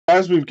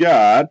As we've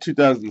got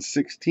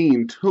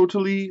 2016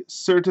 Totally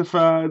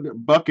Certified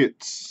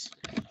Buckets.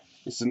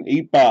 It's an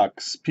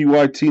 8-box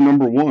PYT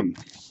number 1.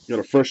 Got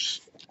a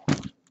fresh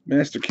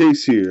master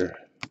case here.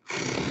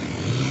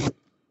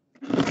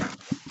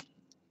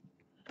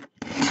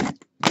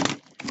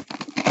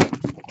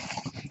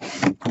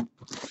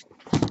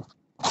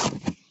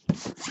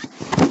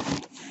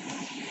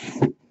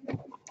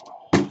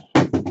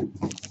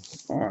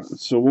 Alright,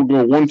 so we'll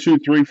go 1, 2,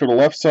 3 for the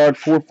left side,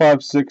 4,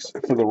 5, 6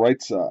 for the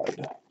right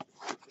side.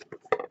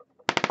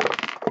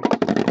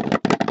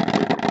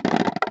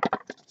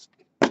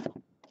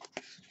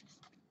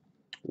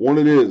 One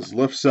it is,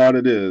 left side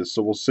it is,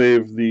 so we'll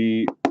save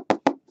the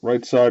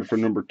right side for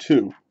number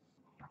 2.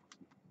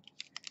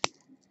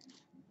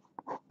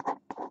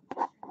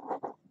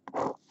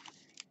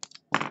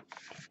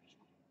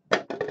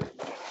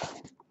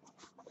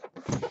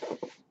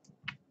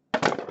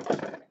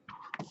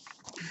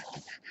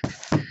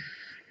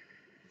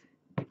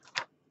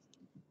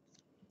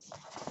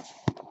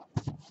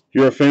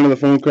 You're a fan of the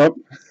foam cup?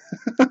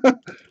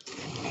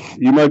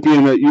 You might be the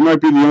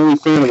only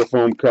fan of the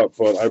foam cup,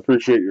 but I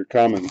appreciate your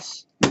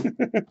comments.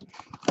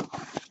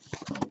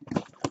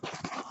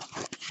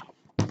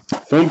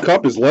 Foam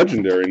cup is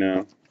legendary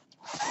now.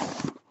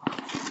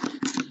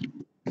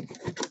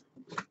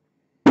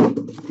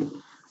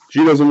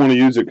 She doesn't want to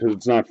use it because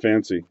it's not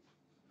fancy.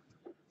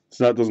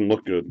 Doesn't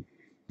look good.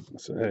 I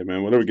said, hey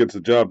man, whatever gets the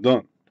job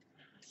done.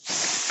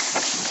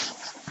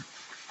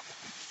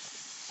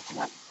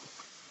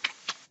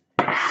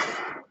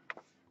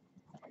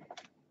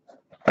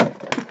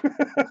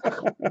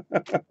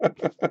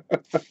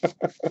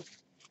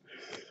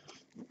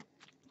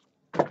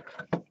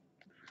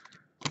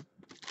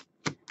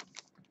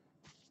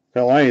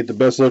 Hell, I ain't the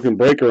best looking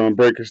breaker on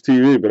Breakers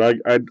TV, but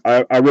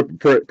I rip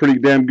a pretty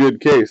damn good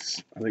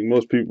case. I think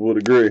most people would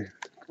agree.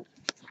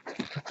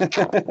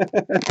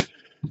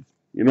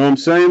 You know what I'm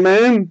saying,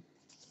 man?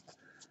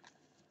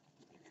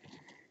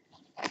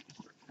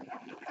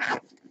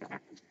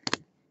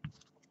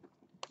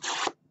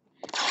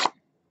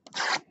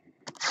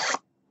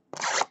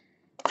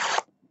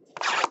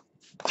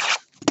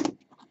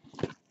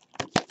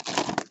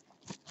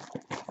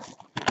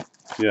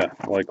 Yeah,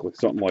 likely.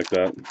 Something like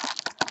that.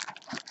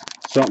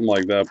 Something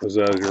like that,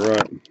 Pizzazz, you're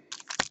right.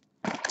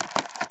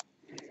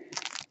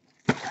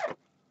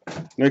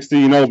 Next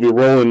thing you know, we'll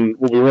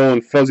be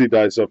rolling fuzzy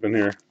dice up in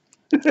here.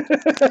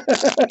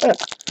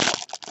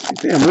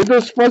 Damn, where'd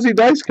those fuzzy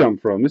dice come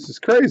from? This is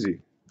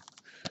crazy.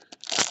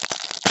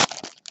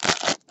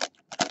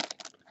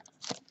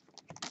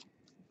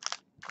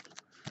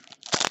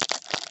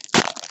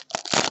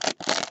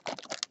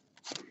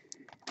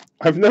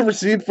 I've never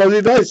seen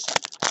fuzzy dice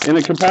in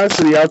a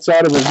capacity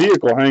outside of a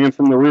vehicle hanging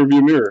from the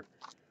rearview mirror.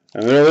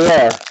 And there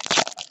they are.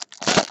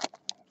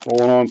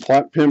 Going on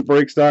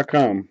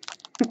platpimpbreaks.com.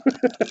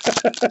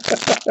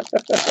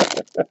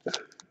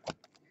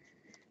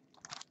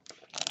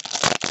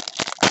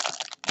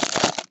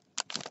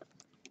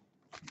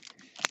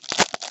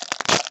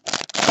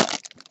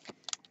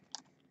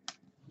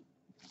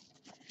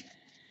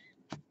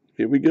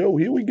 Here we go,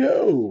 here we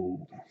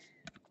go.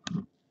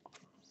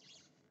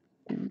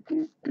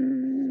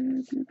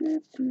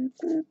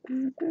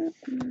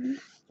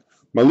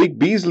 Malik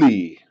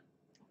Beasley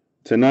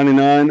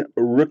 /99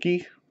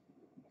 rookie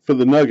for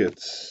the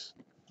Nuggets.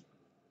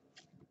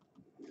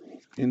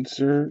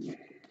 Insert.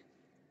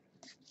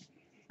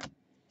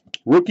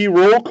 Rookie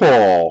roll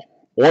call.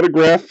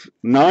 Autograph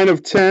 9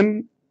 of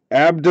 10.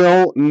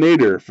 Abdel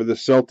Nader for the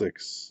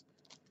Celtics.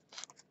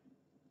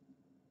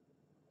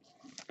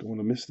 Going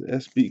to miss the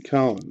SB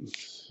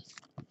Collins.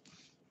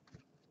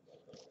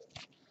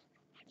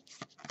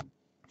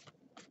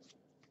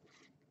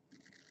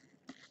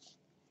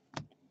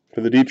 For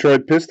the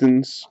Detroit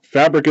Pistons,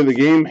 fabric of the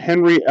game,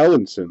 Henry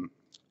Ellenson.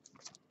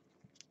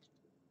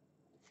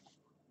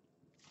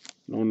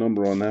 No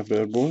number on that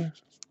bad boy.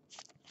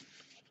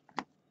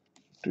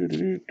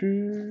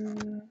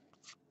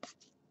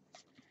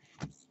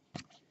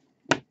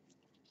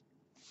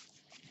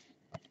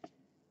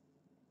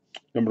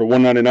 Number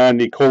 199,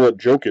 Nikola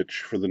Jokic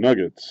for the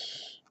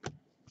Nuggets.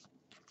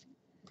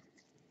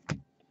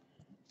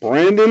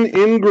 Brandon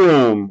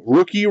Ingram,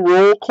 rookie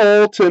roll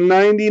call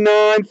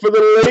 /99 for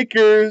the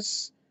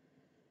Lakers.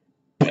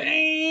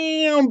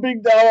 Bam!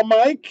 Big dollar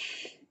Mike.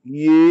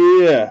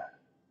 Yeah.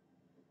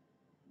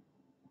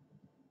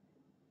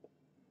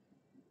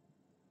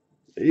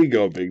 There you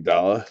go, big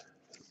dollar.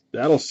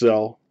 That'll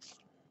sell.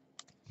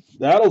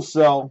 That'll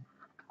sell.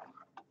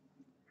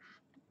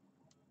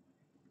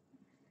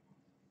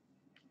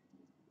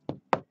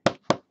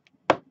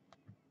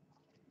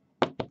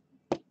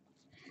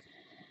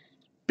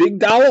 Big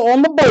dollar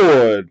on the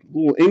board. A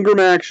little Ingram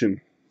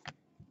action.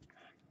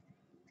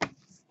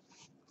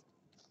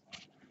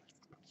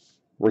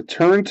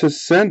 Return to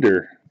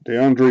sender.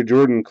 DeAndre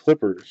Jordan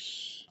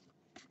Clippers.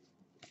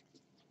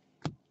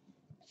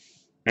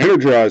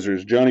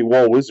 Energizers. Johnny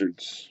Wall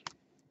Wizards.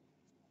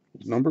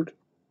 It's numbered?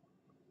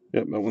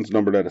 Yep, that one's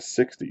numbered at a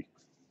 60.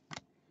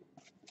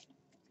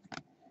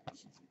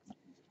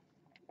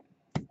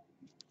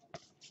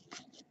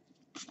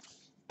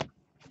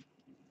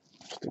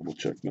 double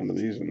check none of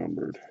these are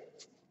numbered.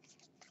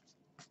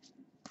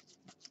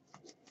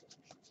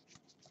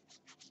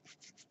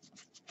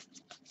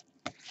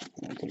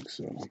 I don't think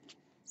so.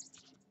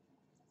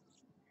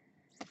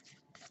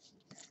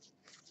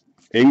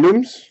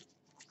 Ingrams.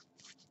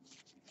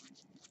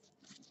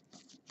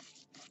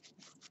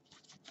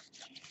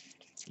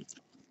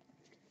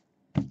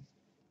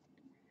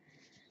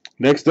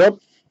 Next up,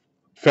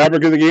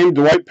 fabric of the game,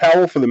 Dwight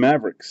Powell for the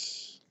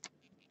Mavericks.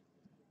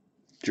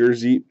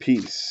 Jersey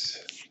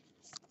piece.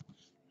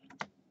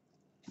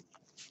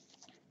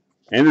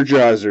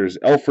 Energizers,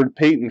 Elfrid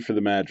Payton for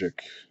the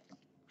Magic.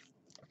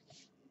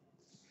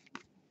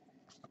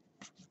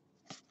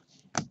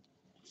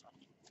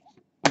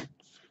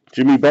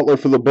 Jimmy Butler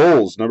for the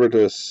Bulls, number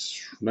to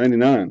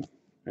 99.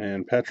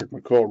 And Patrick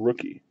McCall,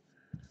 rookie.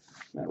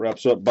 That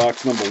wraps up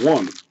box number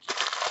 1.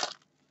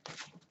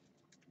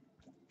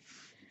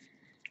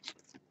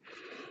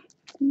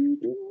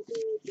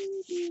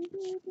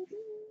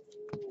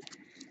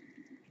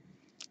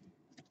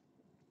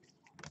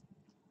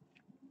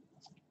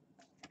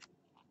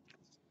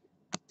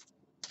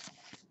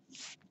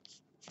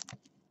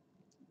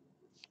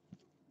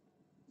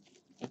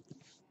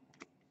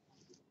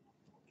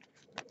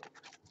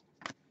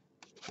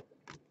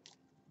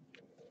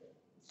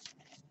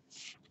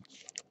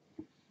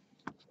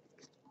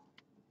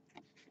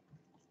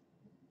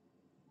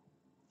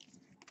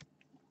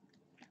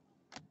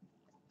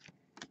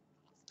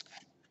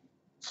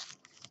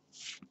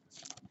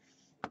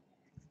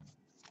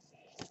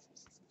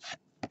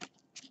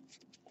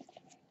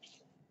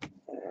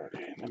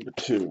 Number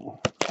 2.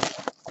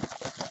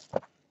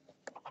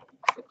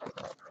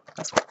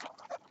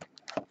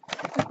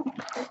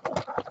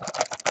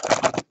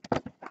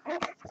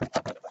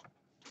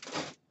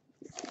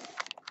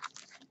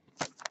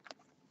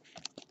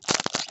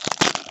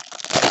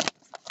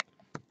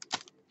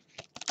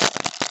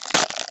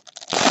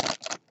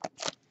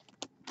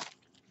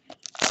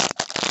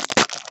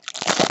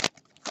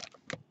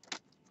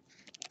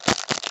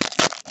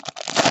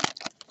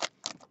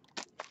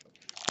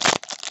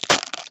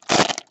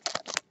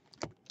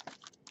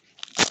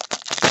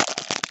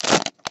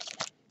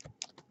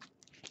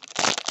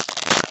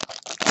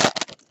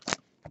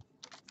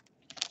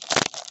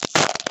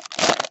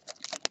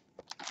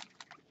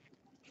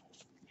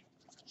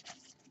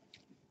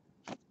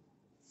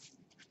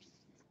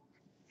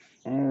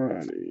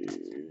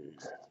 Alrighty.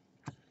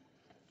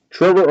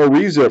 Trevor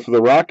Ariza for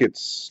the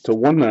Rockets to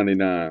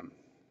 199.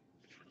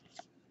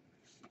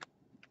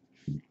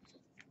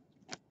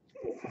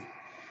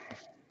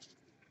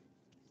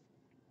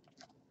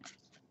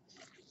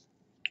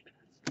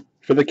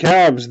 For the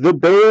Cavs, the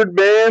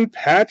Birdman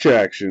patch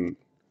action.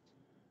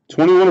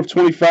 21 of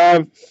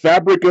 25,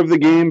 fabric of the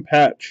game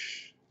patch.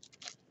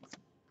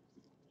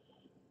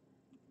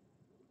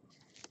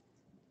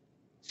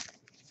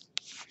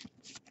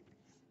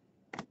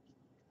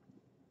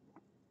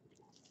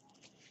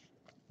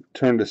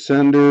 Turn to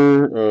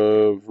sender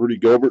of Rudy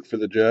Gobert for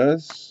the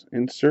Jazz.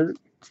 Insert.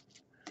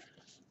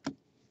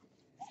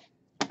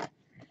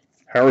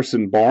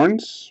 Harrison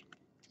Barnes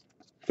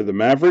for the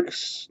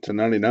Mavericks to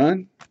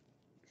 99.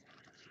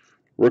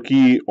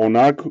 Rookie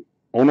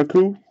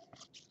Onaku.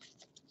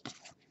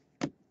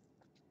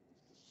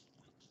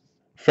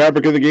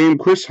 Fabric of the game,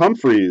 Chris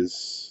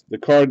Humphries, the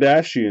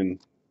Kardashian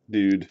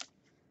dude.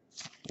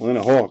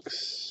 Atlanta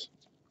Hawks.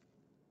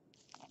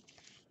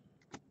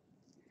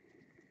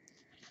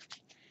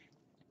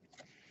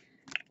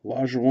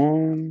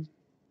 Olajuwon.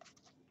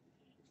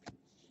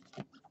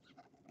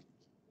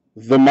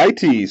 The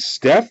mighty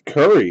Steph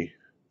Curry.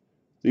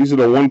 These are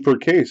the 1 per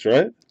case,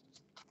 right?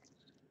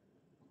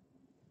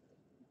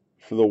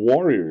 For the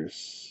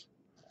Warriors.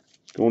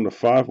 Going to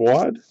 5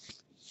 wide.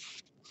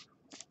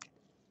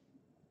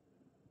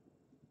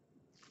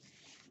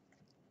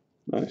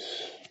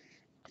 Nice.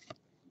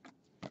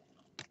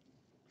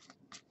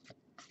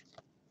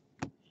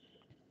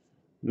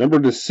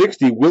 Number to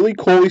 60, Willie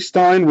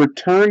Cauley-Stein,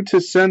 return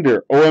to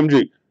sender.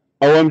 OMG.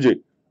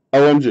 OMG.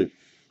 OMG.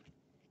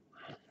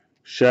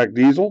 Shaq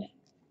Diesel.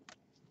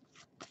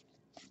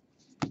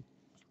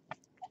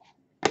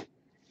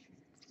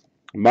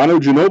 Manu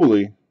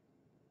Ginobili,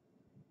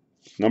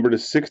 number to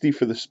 60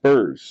 for the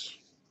Spurs.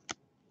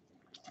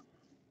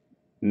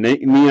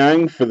 Nate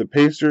Niang for the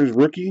Pacers,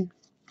 rookie.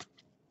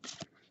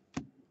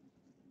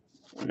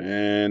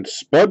 And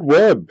Spud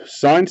Webb,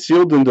 signed,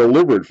 sealed, and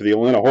delivered for the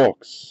Atlanta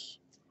Hawks.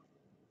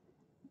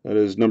 That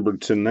is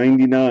numbered to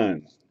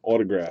 99,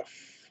 autograph.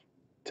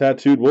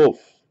 Tattooed Wolf.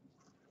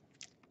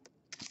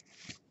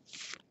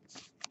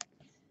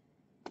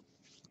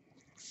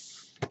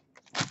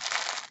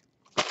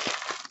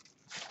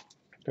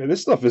 Hey,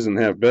 this stuff isn't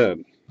half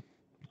bad.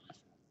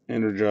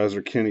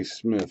 Energizer Kenny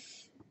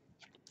Smith.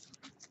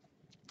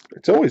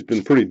 It's always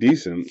been pretty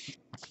decent.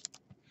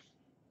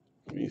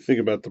 When you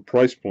think about the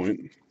price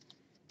point.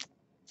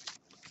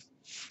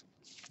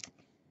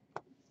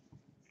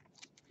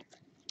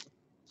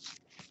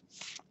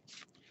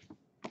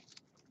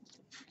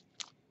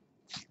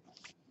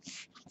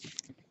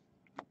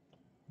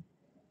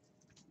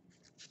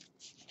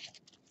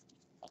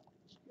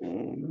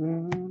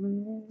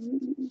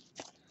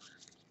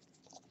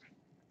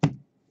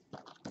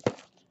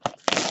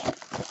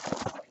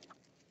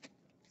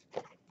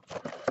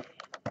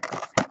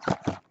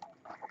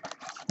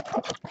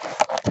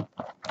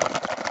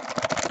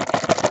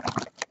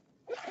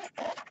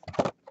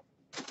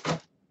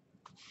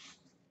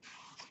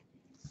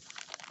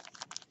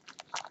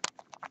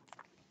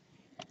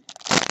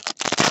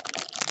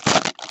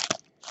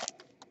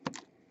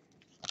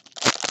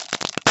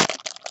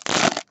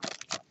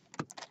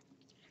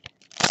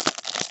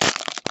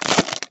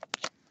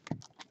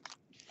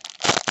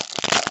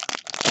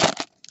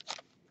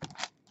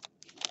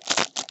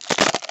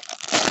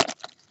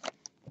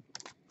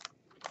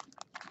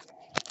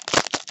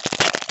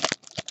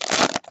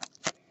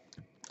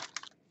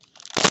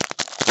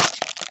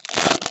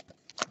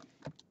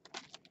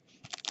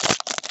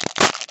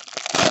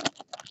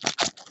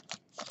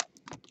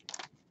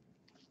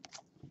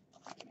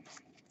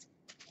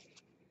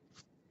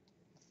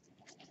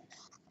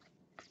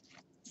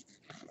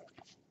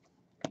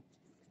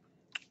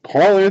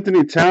 Karl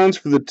Anthony Towns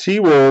for the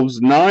T-Wolves,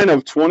 9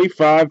 of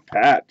 25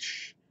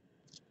 patch.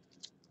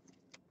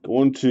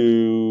 Going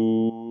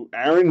to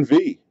Aaron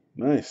V.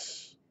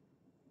 Nice.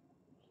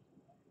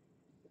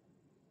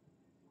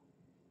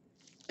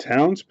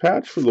 Towns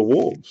patch for the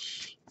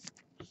Wolves.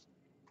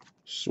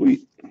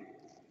 Sweet.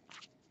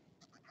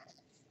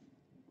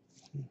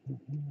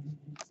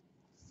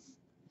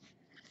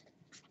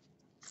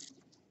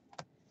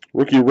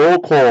 Rookie roll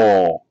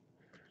call.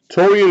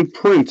 Torian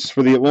Prince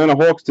for the Atlanta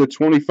Hawks to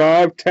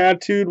 25.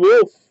 Tattooed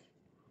Wolf.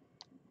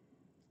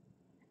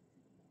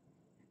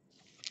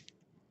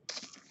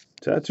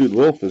 Tattooed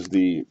Wolf is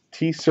the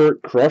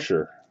T-Cert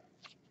Crusher.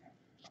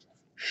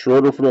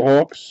 Schroeder for the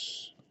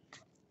Hawks.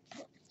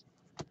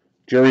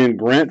 Jerian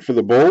Grant for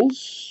the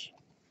Bulls.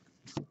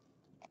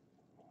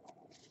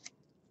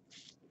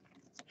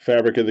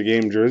 Fabric of the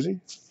Game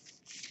jersey.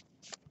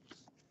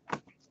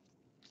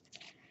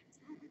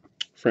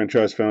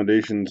 Franchise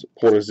Foundation's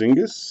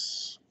Porzingis.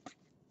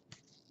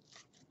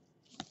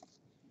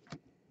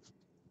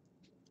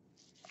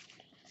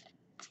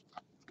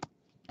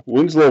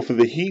 Winslow for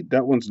the Heat.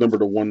 That one's numbered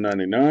to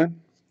 199.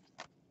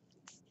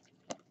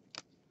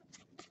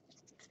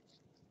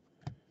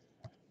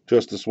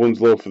 Justice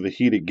Winslow for the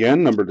Heat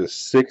again, numbered to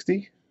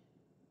 60.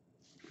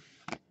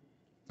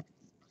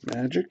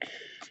 Magic.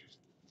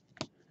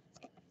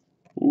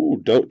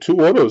 Ooh, 2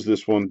 autos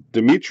this one.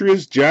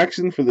 Demetrius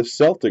Jackson for the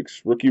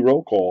Celtics. Rookie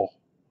roll call.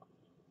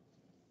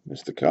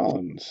 Mr.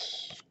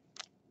 Collins.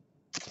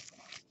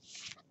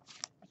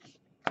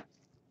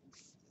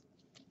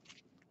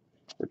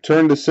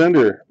 Return to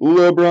sender,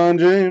 LeBron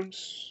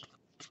James.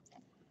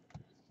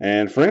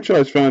 And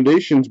Franchise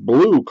Foundation's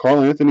blue,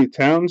 Karl Anthony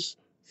Towns,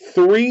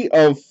 3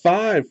 of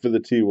 5 for the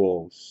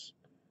T-Wolves.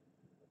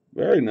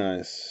 Very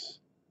nice.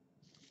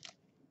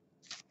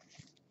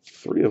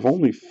 3 of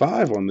only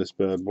 5 on this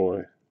bad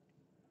boy.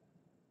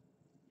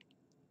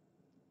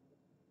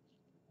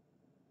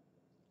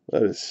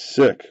 That is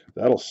sick.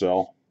 That'll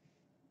sell.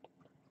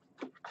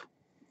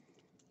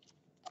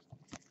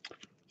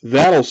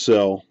 That'll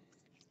sell.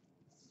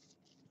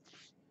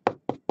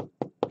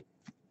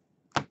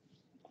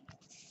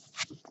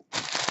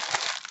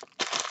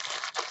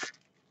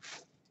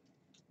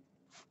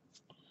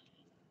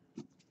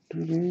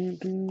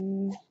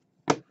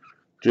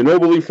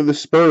 Ginobili for the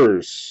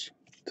Spurs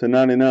to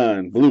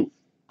 99. Blue.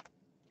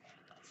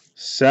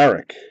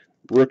 Saric,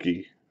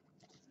 rookie.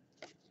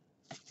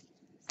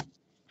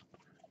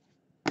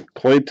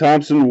 Klay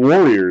Thompson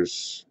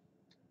Warriors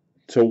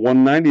to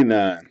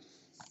 199.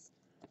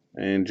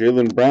 And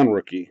Jaylen Brown,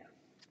 rookie.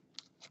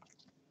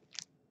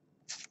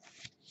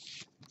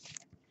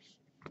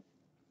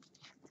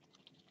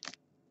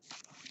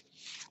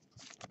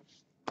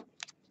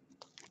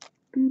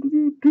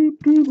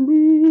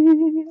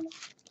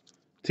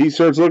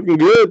 T-shirt's looking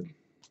good.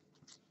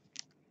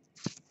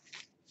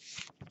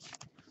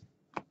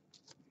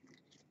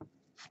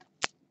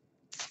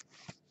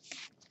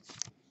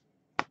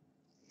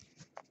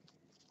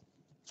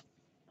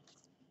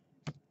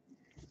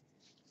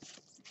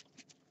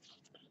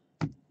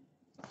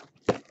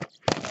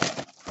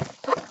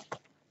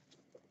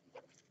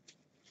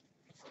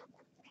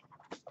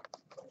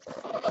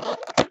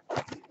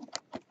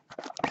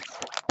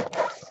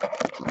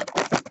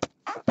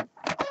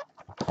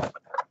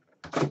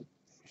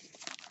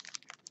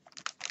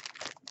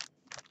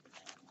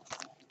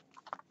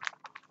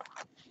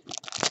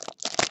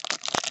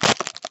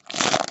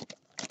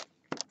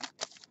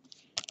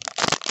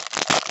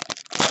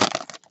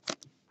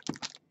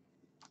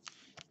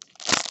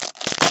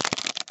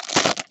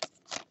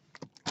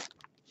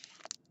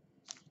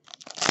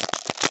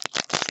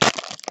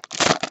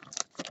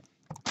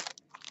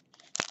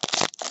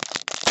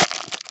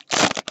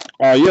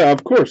 Yeah,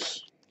 of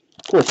course.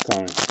 Of course,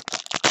 Tommy.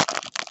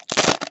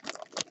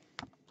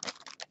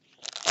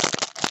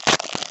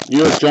 New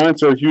York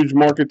Giants are a huge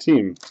market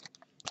team.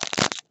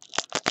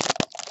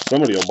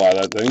 Somebody will buy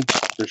that thing,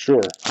 for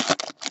sure.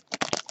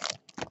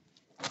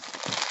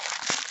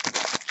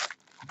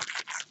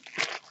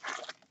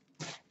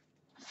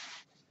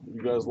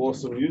 You guys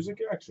lost some music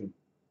action.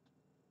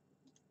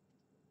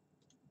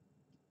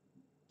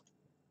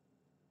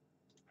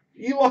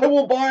 Eli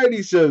will buy it,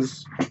 he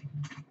says.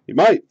 He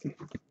might.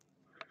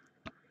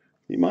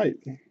 He might.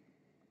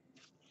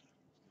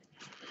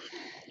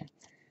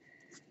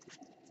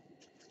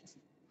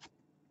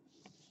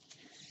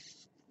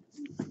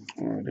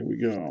 All right, here we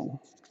go.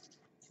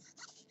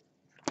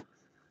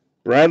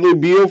 Bradley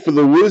Beal for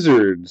the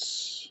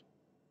Wizards.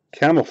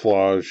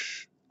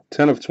 Camouflage,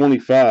 10 of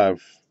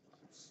 25.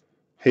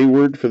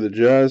 Hayward for the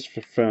Jazz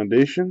for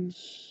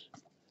Foundations.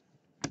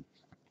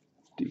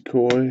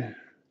 Decoy.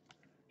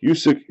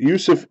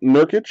 Yusuf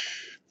Nurkic,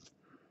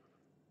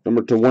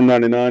 number to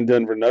 199,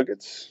 Denver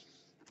Nuggets.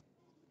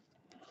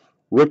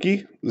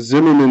 Rookie,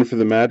 Zimmerman for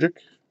the Magic.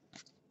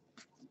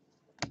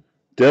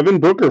 Devin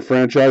Booker,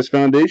 Franchise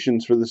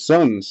Foundations for the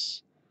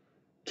Suns,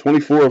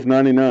 24 of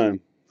 99.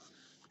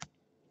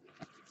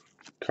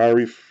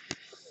 Kyrie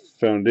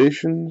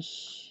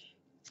Foundations.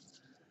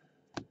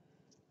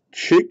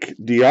 Chick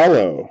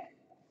Diallo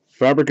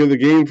Fabric of the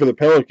game for the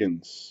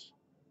Pelicans.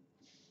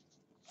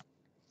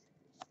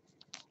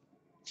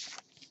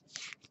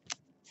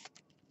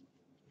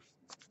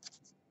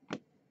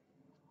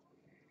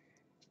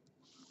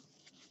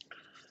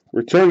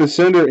 Return to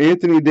sender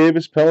Anthony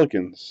Davis,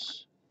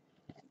 Pelicans.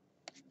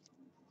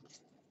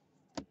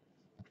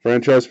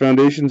 Franchise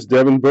Foundations,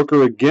 Devin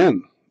Booker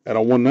again at a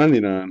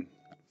 199.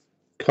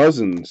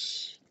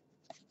 Cousins.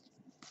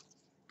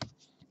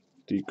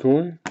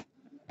 Decoy.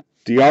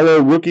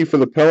 Diallo rookie for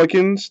the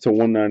Pelicans to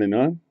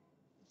 199.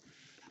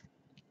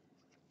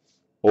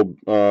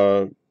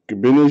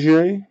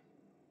 Gabinage,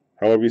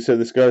 however you say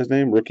this guy's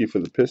name, rookie for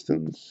the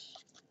Pistons.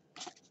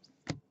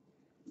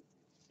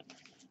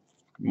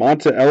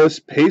 Monta Ellis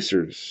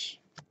Pacers.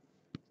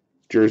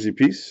 Jersey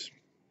piece.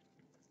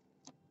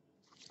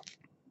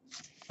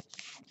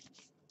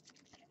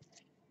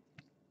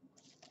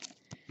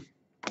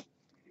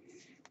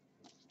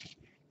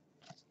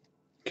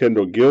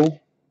 Kendall Gill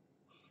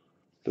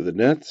for the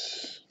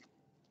Nets.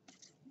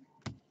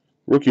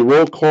 Rookie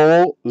roll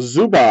call,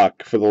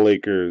 Zubac for the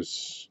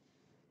Lakers.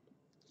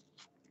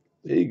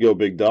 There you go,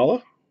 Big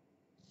Dollar.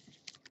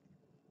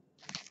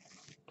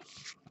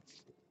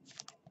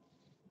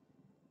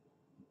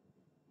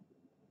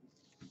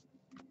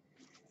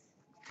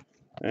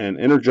 And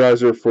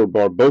Energizer for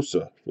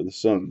Barbosa for the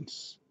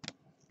Suns.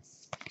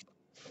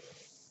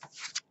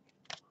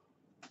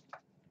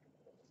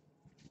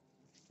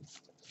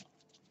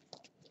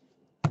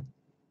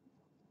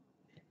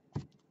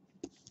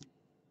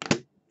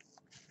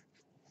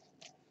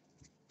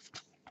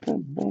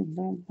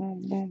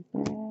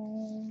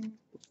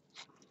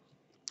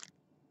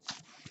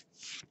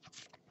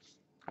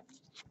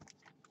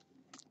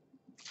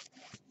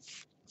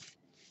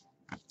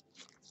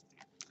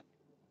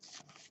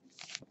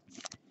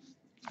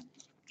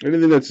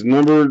 Anything that's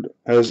numbered,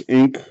 has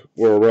ink,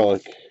 or a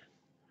relic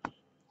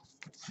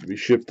to be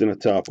shipped in a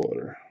top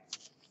loader.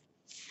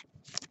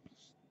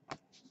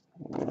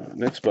 All right,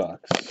 next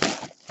box.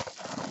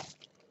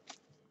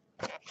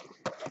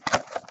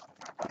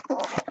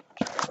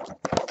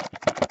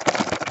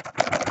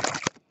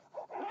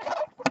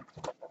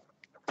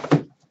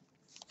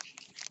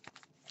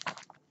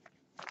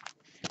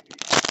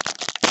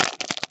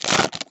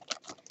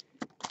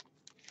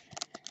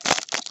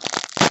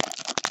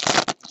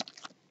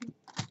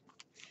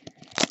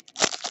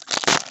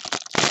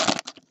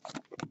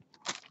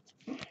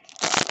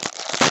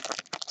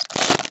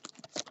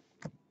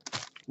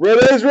 Red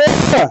is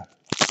red.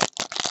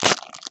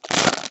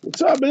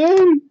 What's up,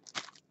 man?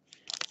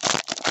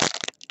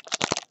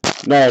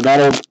 No,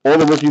 not all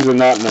the rookies are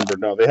not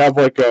numbered. No, they have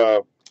like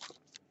a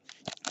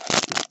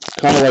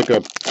kind of like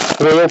a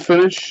foil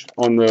finish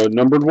on the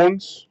numbered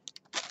ones,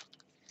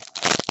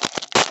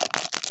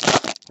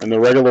 and the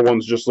regular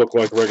ones just look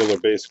like regular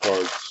base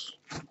cards.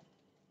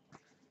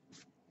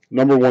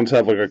 Numbered ones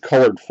have like a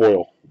colored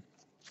foil.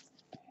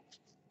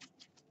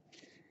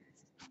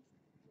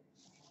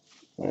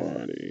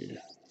 Alrighty.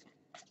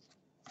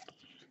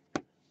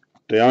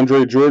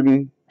 DeAndre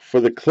Jordan for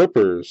the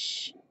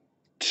Clippers.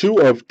 2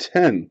 of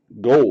 10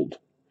 gold.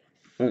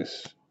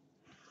 Nice.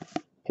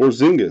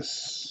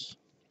 Porzingis.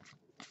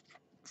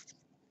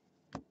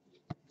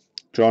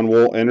 John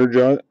Wall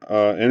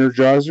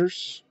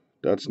Energizers.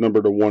 That's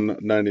numbered to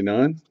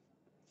 199.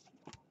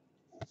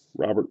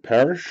 Robert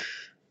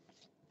Parrish.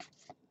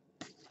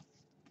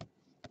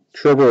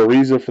 Trevor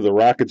Ariza for the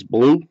Rockets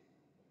blue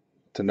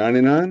to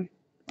 99.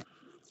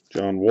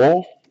 John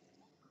Wall.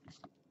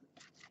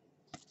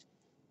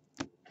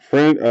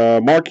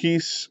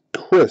 Marquise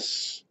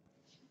Chris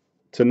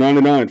to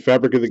 99.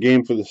 Fabric of the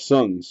game for the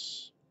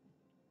Suns.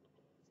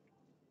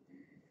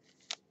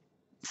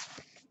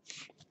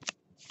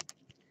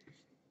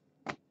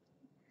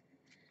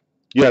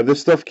 Yeah,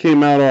 this stuff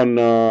came out on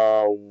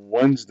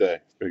Wednesday,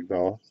 Big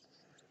Dollar.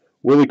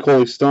 Willie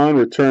Cauley-Stein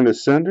returned to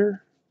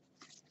sender.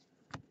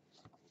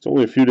 It's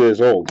only a few days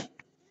old.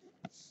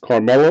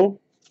 Carmelo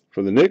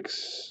for the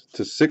Knicks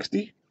to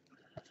 60.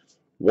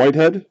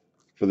 Whitehead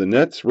for the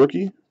Nets,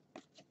 rookie.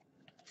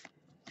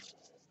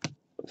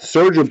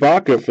 Serge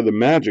Ibaka for the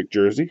Magic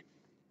jersey.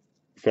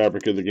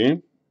 Fabric of the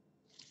game.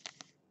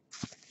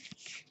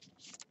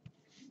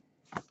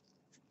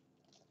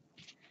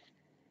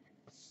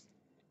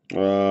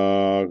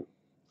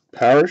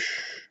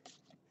 Parrish.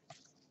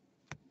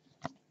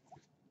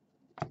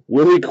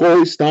 Willie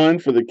Cauley-Stein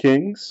for the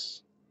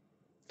Kings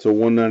to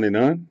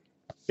 199.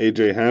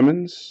 AJ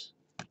Hammonds,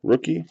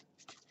 rookie.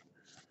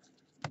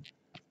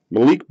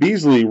 Malik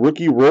Beasley,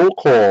 rookie roll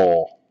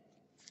call.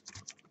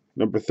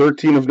 Number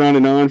 13 of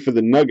 99 for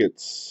the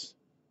Nuggets.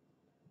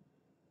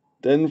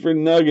 Denver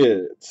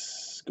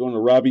Nuggets. Going to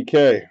Robbie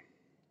K.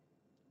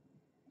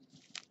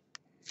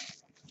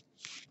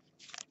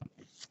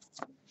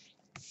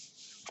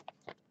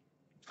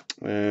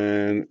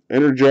 And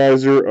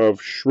Energizer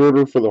of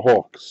Schroeder for the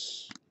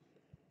Hawks.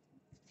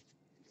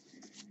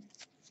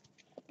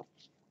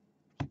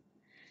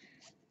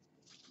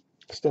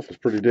 Stuff is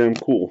pretty damn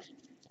cool.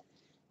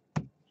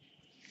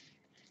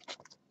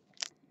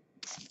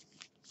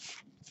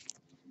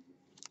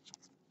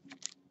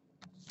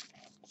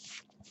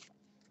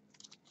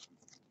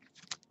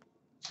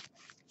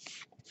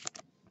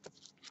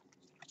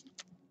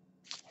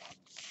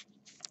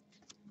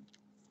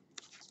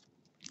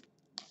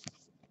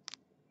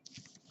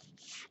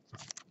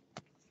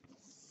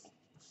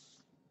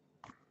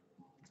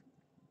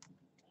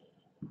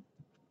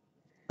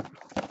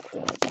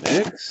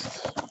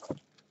 Next.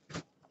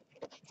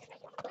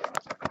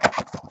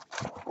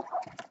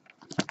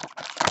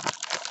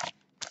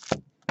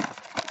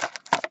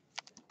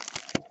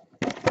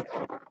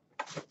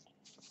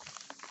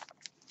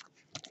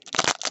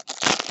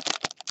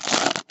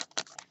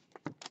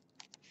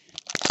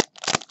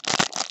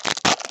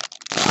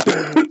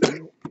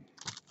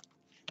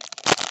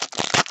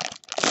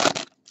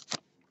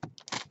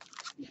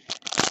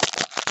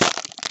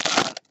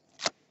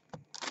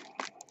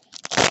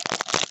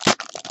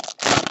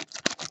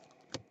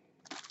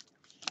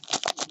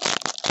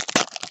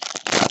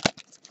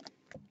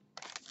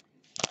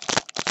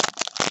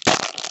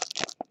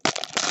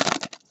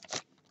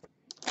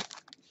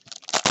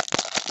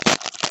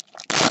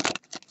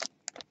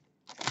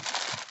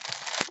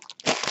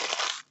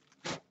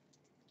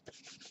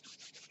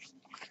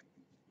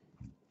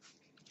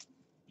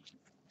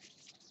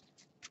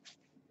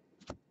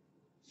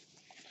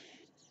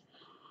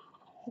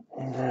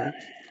 Alright.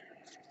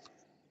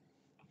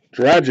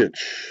 Dragic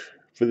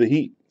for the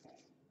Heat.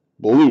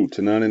 Blue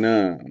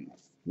 /99.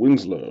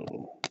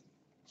 Winslow.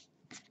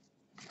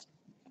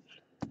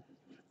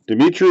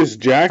 Demetrius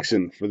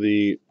Jackson for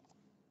the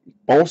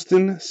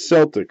Boston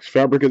Celtics.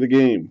 Fabric of the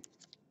game.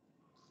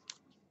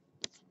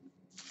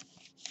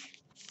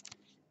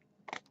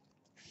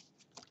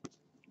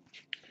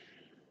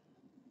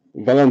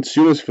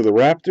 Valanciunas for the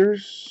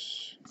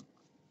Raptors.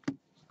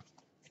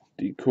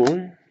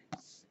 Decoy.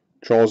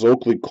 Charles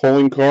Oakley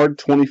calling card.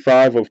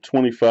 25 of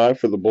 25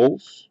 for the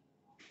Bulls.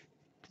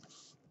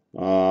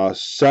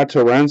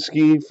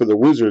 Satoransky for the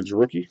Wizards.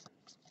 Rookie.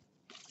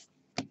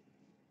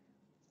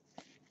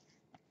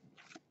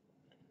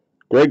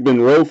 Greg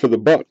Monroe for the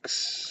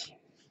Bucks.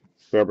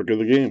 Fabric of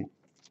the game.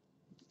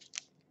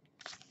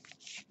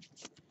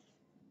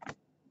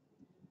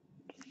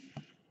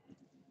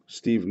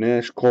 Steve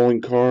Nash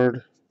calling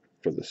card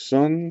for the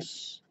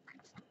Suns.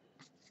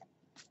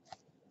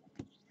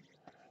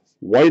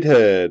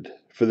 Whitehead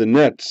for the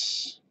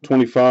Nets.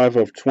 25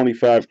 of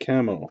 25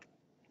 camo.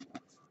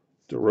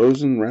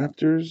 DeRozan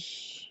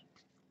Raptors.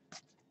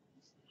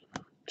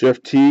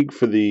 Jeff Teague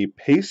for the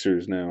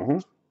Pacers now,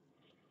 huh?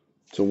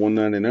 To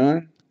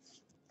 199.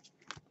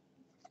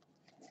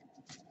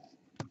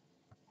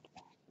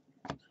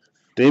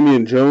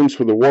 Damian Jones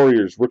for the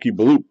Warriors, rookie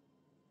blue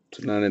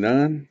to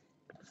 99.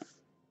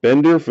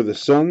 Bender for the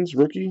Suns,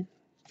 rookie.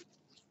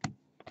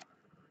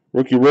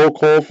 Rookie roll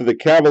call for the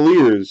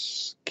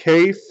Cavaliers,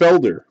 K.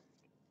 Felder.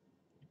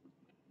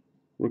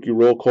 Rookie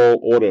roll call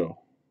auto.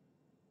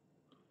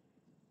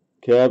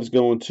 Cavs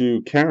going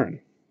to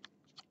Karen.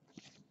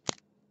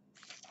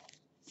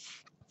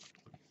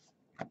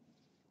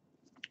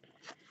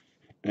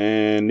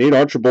 And Nate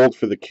Archibald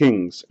for the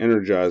Kings,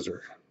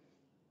 Energizer.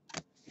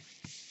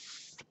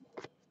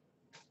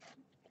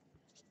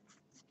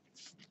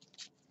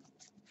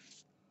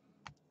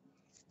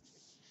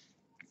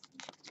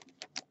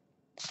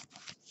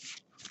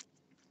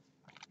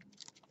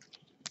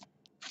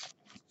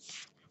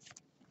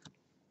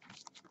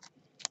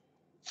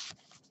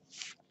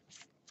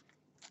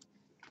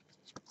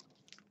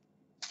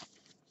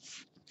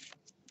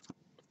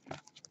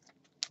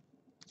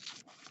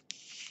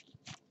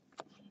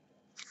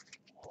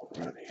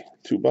 Alrighty,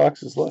 2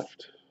 boxes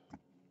left.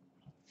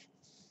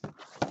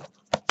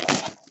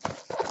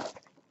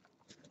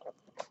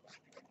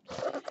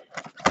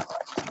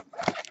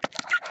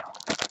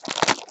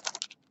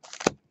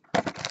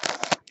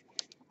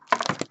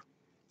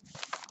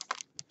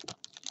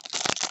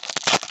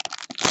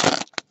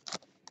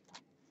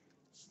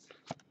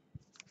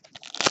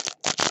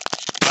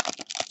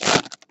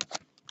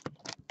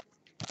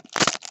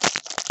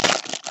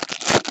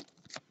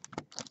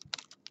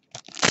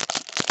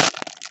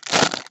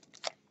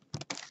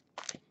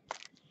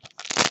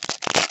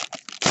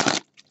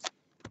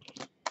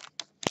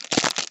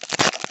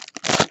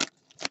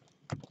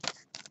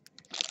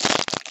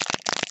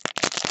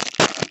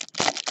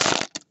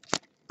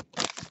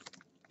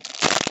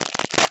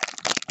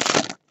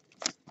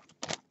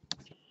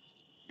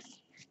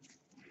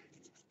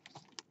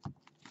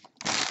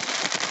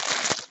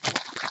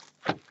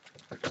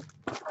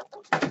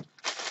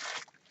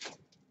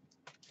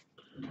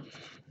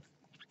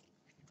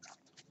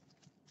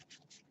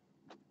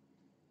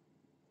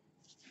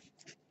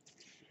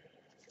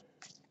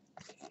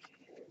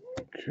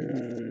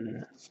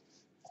 Okay.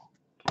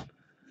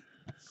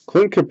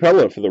 Clint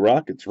Capella for the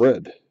Rockets,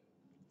 red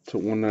to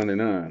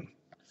 199.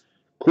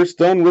 Chris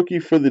Dunn, rookie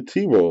for the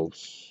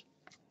T-Wolves.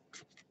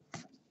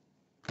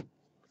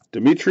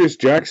 Demetrius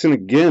Jackson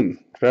again,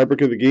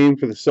 fabric of the game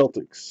for the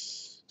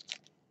Celtics.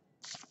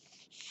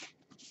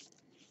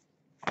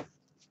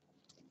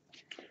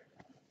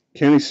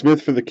 Kenny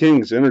Smith for the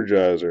Kings,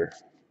 Energizer.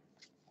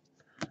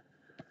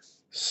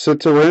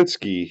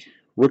 Satoransky,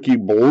 rookie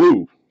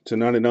blue to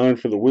 99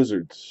 for the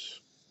Wizards.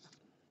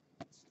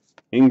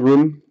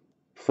 Ingram,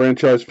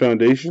 franchise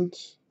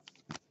foundations.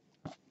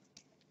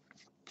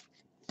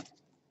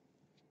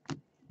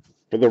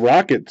 For the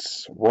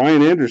Rockets,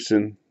 Ryan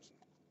Anderson,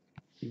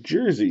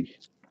 jersey.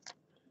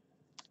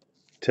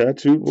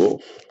 Tattooed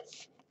Wolf.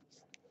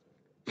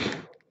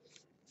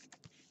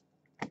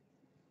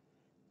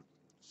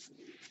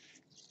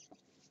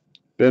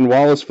 Ben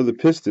Wallace for the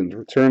Pistons,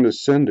 return to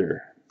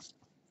sender.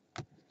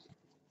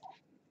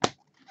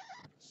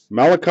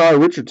 Malachi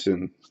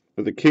Richardson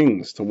for the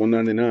Kings to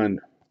 199.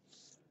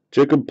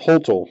 Jacob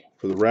Poltel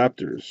for the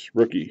Raptors,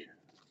 rookie.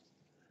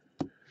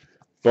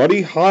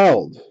 Buddy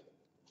Hield,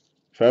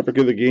 fabric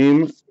of the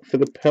game for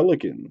the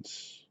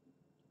Pelicans.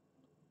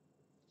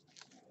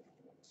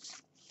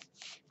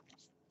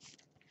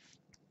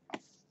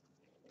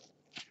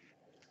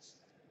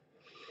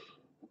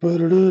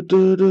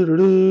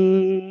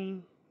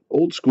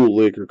 Old school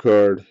Laker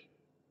card.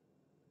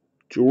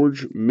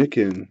 George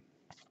Mikan.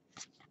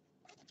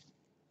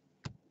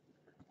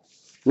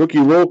 Rookie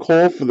roll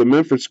call for the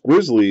Memphis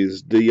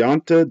Grizzlies,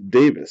 Deonta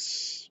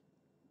Davis.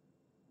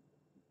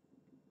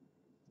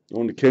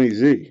 Going to Kenny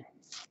Z.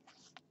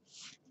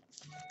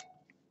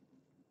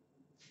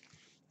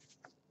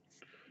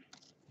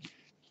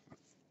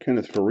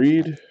 Kenneth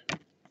Faried.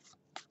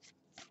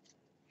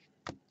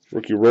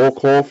 Rookie roll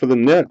call for the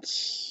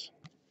Nets,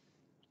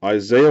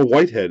 Isaiah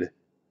Whitehead.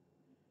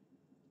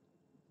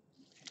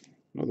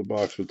 Another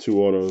box with 2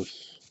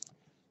 autos.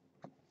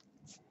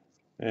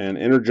 And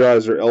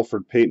Energizer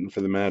Elfrid Payton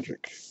for the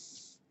Magic.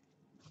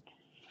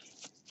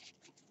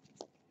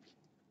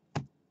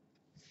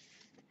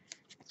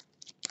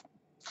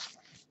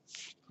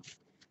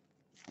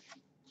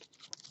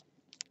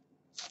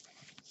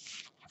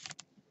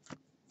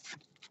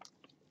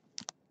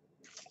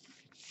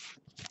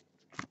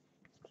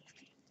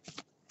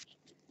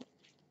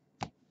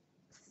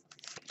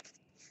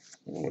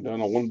 We're down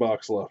to 1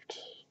 box left.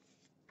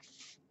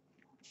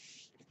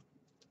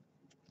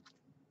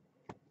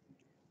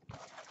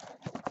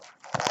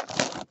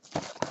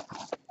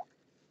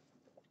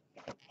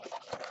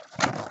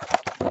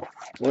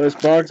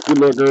 Last box. Good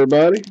luck,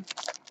 everybody.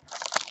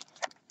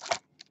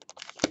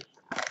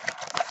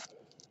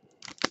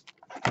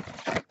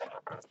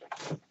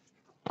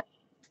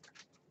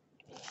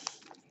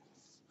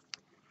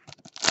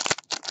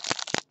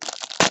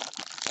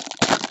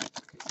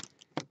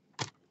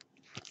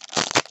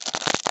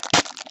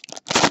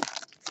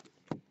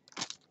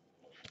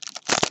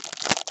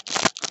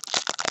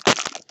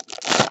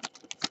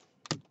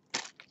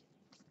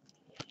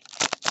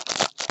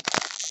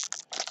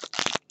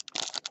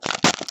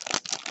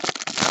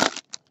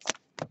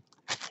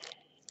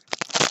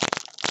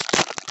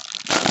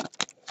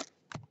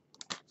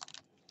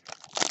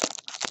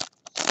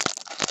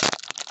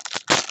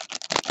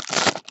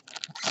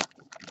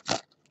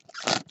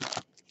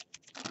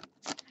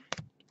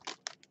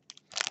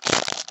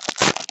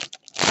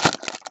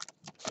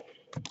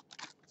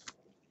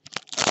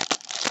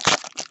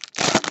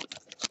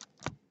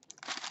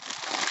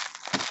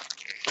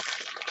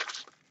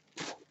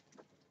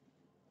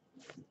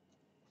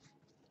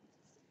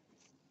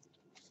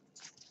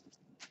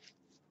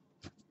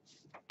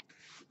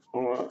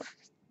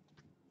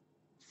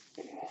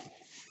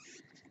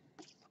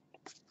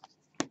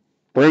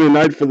 Brandon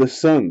Knight for the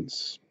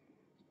Suns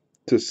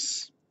to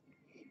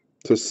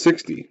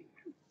 60.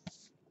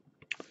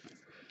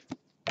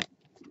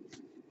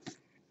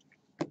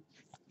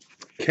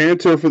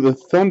 Cantor for the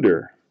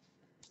Thunder,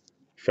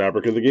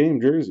 fabric of the game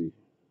jersey.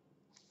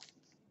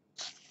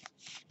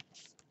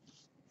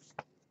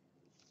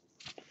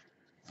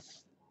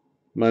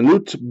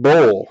 Manute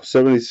Bol,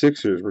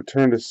 76ers,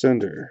 return to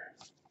sender.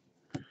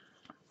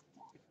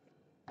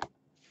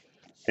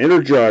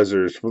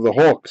 Energizers for the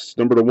Hawks,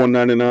 number to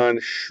 199,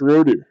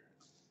 Schroeder.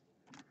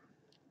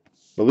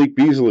 Malik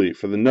Beasley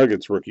for the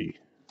Nuggets, rookie.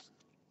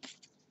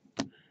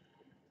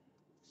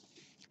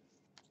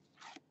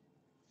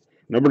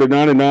 Number to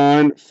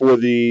 99 for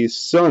the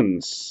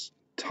Suns,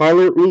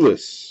 Tyler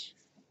Ulis.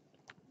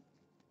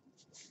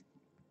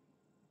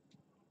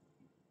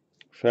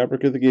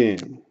 Fabric of the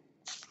game.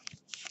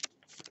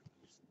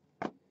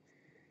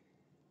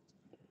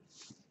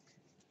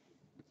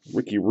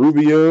 Ricky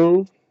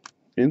Rubio,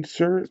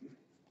 insert.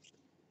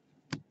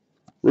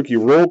 Rookie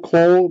roll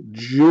call,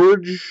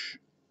 Georges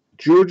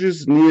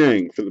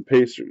Niang for the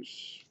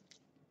Pacers.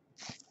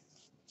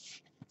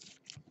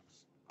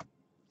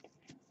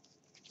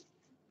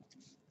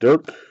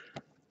 Dirk.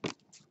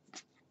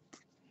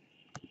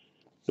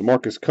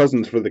 DeMarcus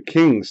Cousins for the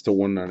Kings to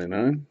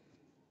 199.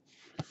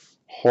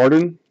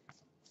 Harden.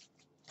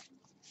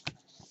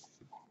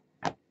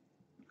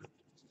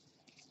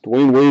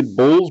 Dwayne Wade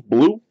Bulls,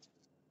 blue.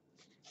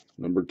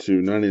 Number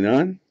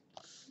 299.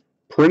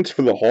 Prince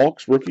for the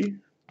Hawks, rookie.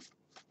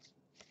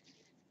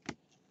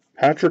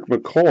 Patrick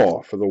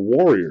McCaw for the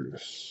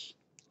Warriors.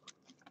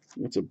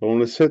 That's a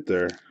bonus hit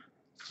there.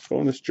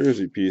 Bonus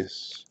jersey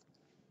piece.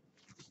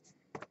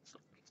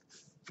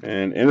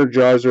 And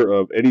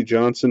Energizer of Eddie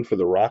Johnson for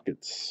the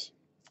Rockets.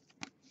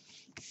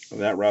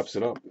 And that wraps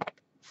it up.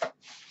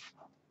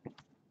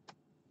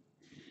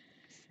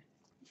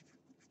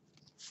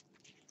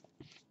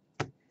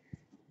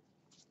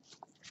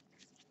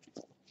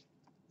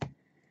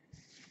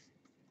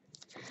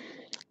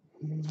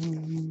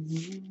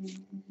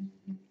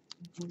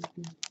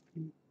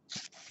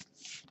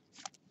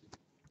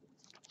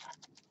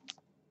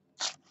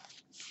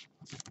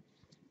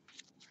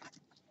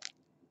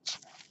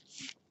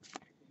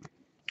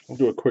 We'll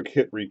do a quick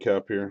hit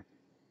recap here.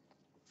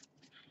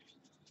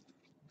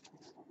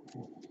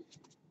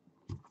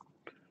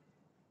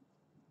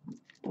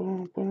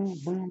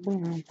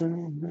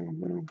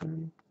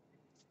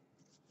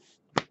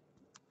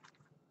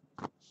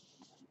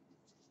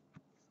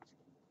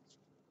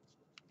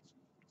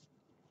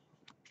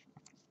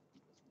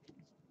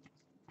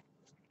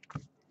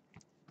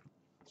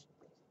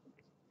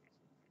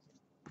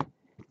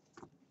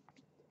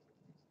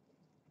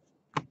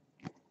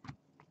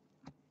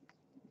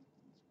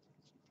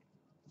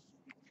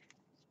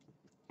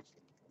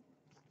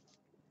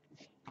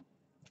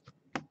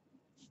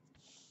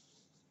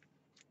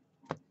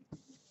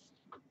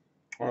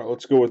 All right,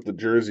 let's go with the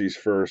jerseys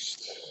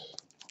first.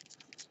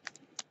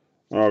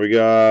 All right, we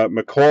got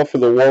McCall for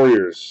the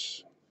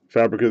Warriors,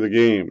 fabric of the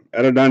game.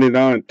 Out of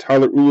 99,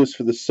 Tyler Ulis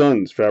for the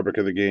Suns, fabric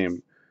of the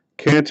game.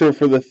 Cantor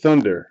for the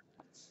Thunder.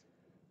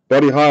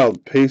 Buddy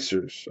Hield,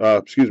 Pelicans.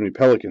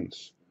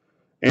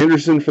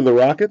 Anderson for the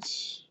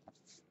Rockets.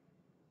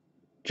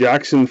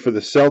 Jackson for the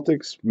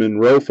Celtics.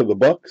 Monroe for the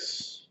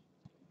Bucks.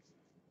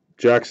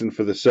 Jackson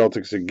for the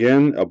Celtics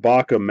again.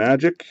 Ibaka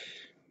Magic.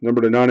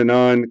 Number to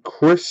 99,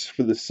 Chris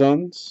for the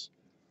Suns.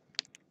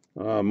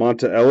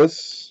 Monta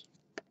Ellis.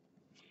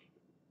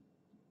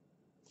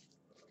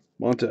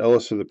 Monta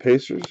Ellis for the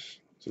Pacers.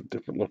 It's a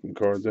different looking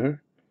card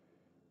there.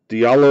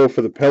 Diallo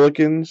for the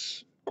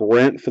Pelicans.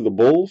 Grant for the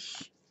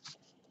Bulls.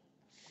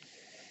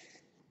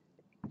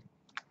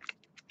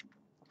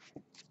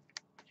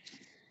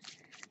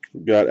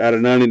 We've got out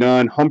of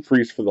 99,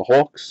 Humphreys for the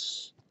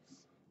Hawks.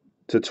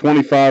 To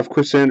 25,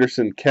 Chris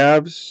Anderson,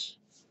 Cavs.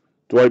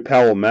 Dwight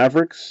Powell,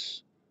 Mavericks.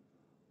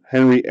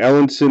 Henry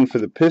Ellenson for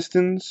the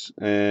Pistons.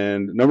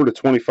 And number to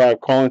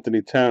 25, Karl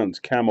Anthony Towns,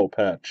 camo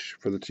patch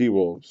for the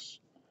T-Wolves.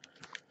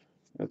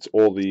 That's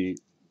all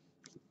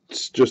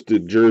it's just the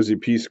jersey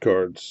piece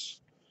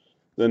cards.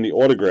 Then the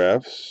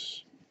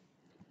autographs.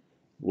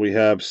 We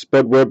have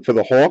Spud Webb for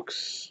the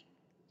Hawks.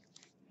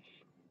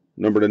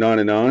 Number to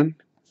 99.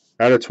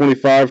 Out of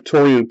 25,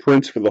 Taurean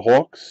Prince for the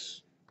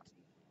Hawks.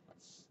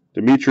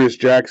 Demetrius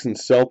Jackson,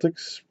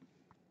 Celtics.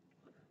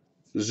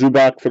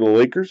 Zubac for the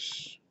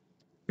Lakers.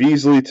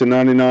 Beasley to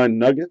 99,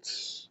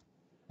 Nuggets.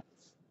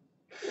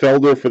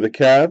 Felder for the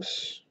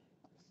Cavs.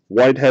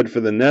 Whitehead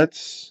for the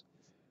Nets.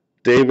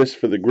 Davis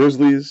for the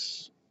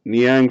Grizzlies.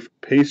 Niang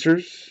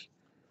Pacers.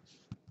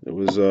 It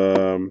was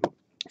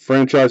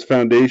Franchise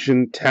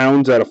Foundation.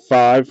 Towns out of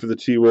 5 for the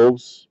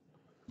T-Wolves.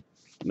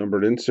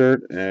 Numbered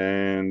insert.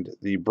 And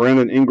the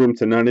Brandon Ingram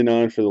to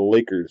 99 for the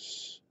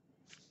Lakers.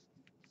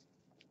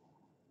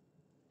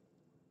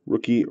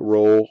 Rookie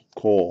roll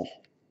call.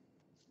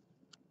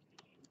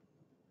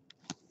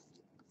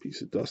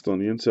 Piece of dust on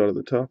the inside of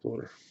the top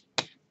loader.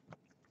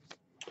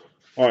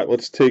 All right,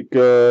 let's take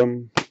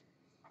 2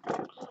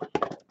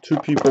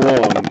 people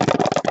on.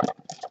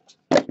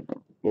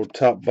 Go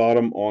top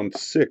bottom on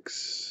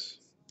 6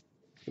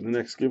 for the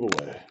next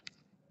giveaway.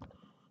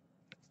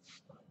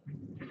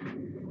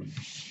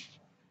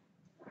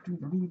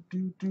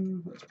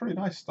 That's pretty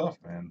nice stuff,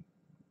 man.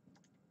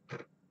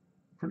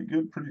 Pretty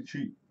good, pretty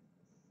cheap.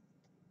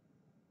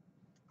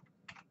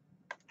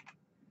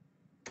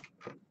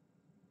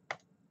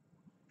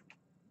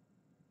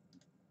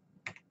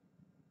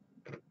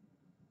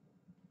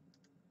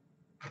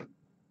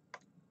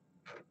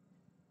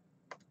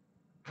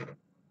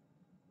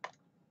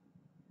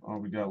 Oh,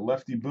 we got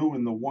Lefty Boo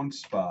in the 1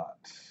 spot.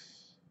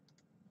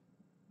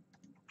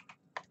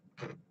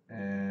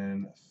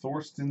 And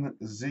Thorsten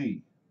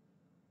Z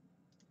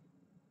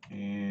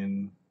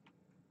in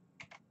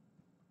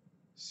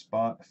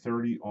spot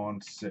 30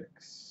 on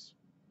 6.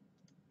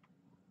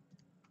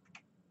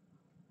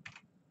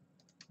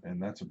 And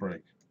that's a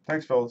break.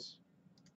 Thanks, fellas.